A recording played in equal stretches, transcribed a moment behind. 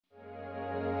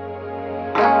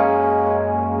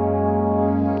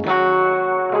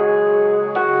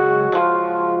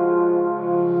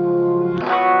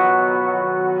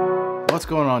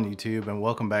going on YouTube, and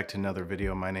welcome back to another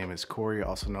video. My name is Corey,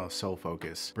 also known as Soul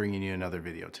Focus, bringing you another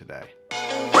video today.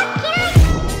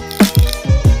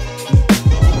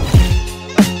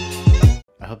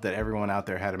 I hope that everyone out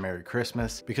there had a Merry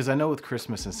Christmas, because I know with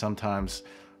Christmas and sometimes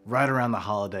right around the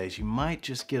holidays, you might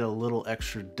just get a little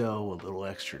extra dough, a little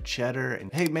extra cheddar,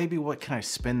 and hey, maybe what can I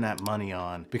spend that money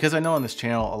on? Because I know on this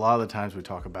channel, a lot of the times we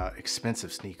talk about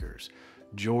expensive sneakers,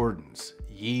 Jordans,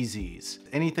 Yeezys,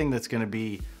 anything that's gonna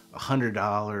be $100,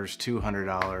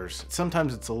 $200.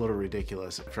 Sometimes it's a little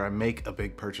ridiculous. After I make a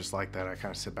big purchase like that, I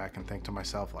kind of sit back and think to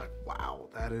myself like, wow,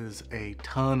 that is a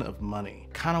ton of money.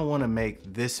 Kind of want to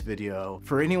make this video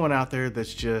for anyone out there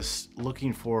that's just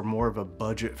looking for more of a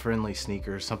budget-friendly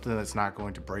sneaker, something that's not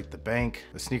going to break the bank,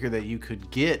 a sneaker that you could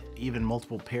get even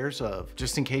multiple pairs of.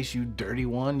 Just in case you dirty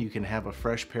one, you can have a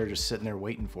fresh pair just sitting there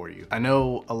waiting for you. I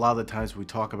know a lot of the times we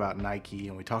talk about Nike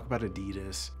and we talk about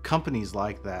Adidas, companies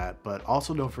like that, but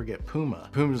also don't forget Puma.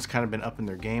 Puma's kind of been up in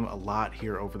their game a lot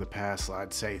here over the past,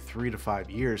 I'd say 3 to 5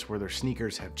 years, where their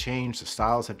sneakers have changed, the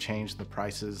styles have changed, the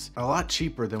prices a lot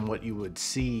cheaper than what you would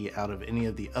see out of any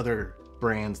of the other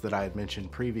brands that I had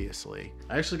mentioned previously.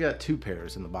 I actually got 2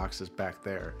 pairs in the boxes back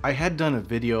there. I had done a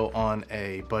video on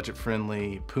a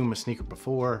budget-friendly Puma sneaker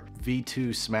before,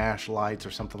 V2 Smash Lights or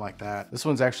something like that. This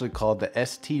one's actually called the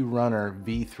ST Runner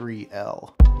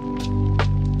V3L.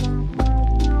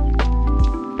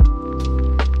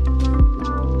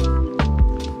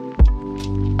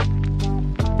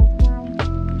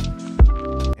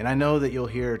 And I know that you'll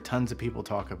hear tons of people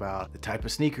talk about the type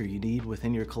of sneaker you need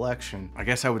within your collection. I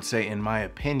guess I would say, in my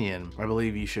opinion, I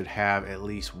believe you should have at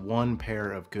least 1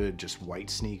 pair of good just white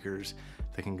sneakers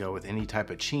that can go with any type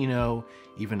of chino,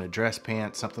 even a dress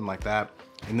pant, something like that.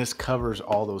 And this covers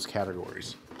all those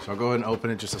categories. So I'll go ahead and open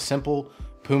it. Just a simple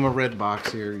Puma red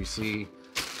box here. You see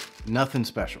nothing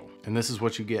special. And this is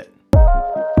what you get.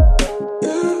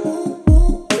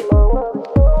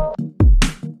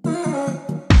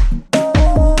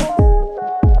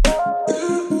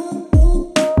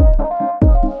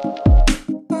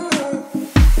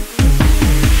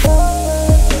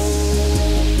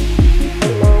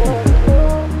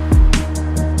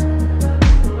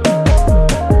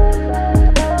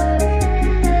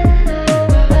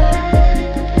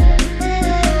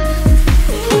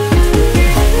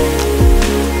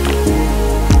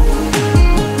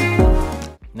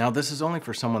 Now, this is only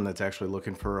for someone that's actually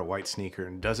looking for a white sneaker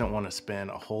and doesn't want to spend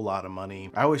a whole lot of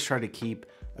money. I always try to keep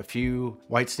a few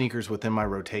white sneakers within my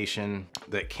rotation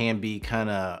that can be kind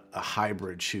of a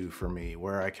hybrid shoe for me,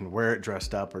 where I can wear it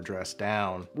dressed up or dressed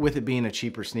down, with it being a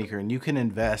cheaper sneaker. And you can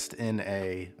invest in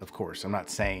of course, I'm not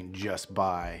saying just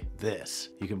buy this.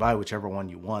 You can buy whichever one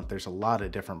you want. There's a lot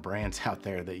of different brands out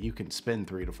there that you can spend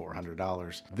 $300 to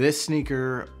 $400. This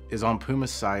sneaker is on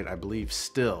Puma's site, I believe,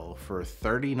 still for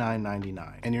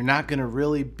 $39.99. And you're not gonna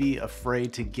really be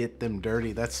afraid to get them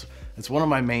dirty. That's one of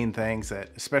my main things, that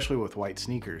especially with white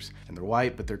sneakers, and they're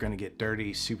white, but they're gonna get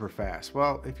dirty super fast.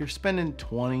 Well, if you're spending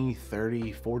 $20,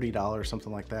 $30, $40,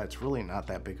 something like that, it's really not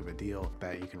that big of a deal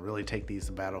that you can really take these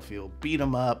to battlefield, beat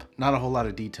them up. Not a whole lot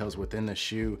of details within the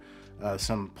shoe.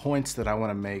 Some points that I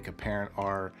wanna make apparent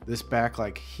are this back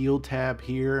like heel tab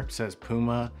here says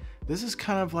Puma. This is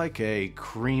kind of like a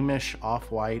creamish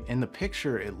off-white. In the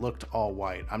picture, it looked all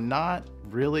white. I'm not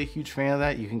really a huge fan of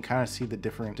that. You can kind of see the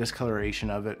different discoloration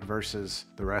of it versus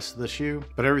the rest of the shoe.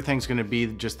 But everything's gonna be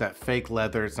just that fake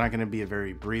leather. It's not gonna be a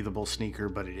very breathable sneaker,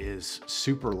 but it is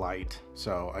super light.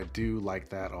 So I do like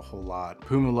that a whole lot.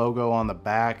 Puma logo on the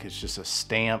back is just a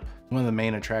stamp. One of the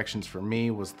main attractions for me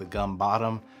was the gum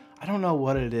bottom. I don't know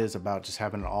what it is about just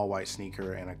having an all white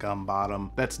sneaker and a gum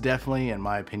bottom. That's definitely, in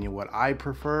my opinion, what I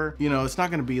prefer. You know, it's not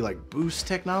gonna be like Boost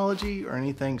technology or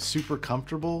anything super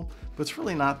comfortable, but it's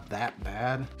really not that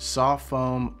bad. Soft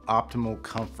foam, optimal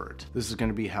comfort. This is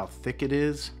gonna be how thick it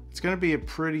is. It's gonna be a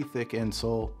pretty thick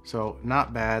insole, so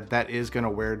not bad. That is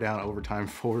gonna wear down over time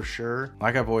for sure.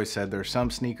 Like I've always said, there's some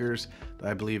sneakers that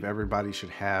I believe everybody should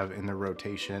have in their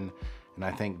rotation. And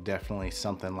I think definitely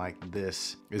something like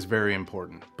this is very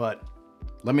important. But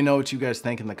let me know what you guys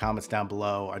think in the comments down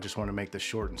below. I just want to make this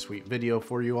short and sweet video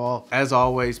for you all. As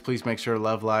always, please make sure to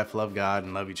love life, love God,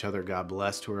 and love each other. God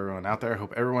bless to everyone out there. I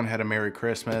hope everyone had a Merry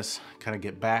Christmas. Kind of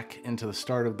get back into the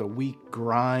start of the week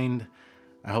grind.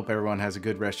 I hope everyone has a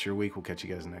good rest of your week. We'll catch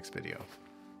you guys in the next video.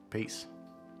 Peace.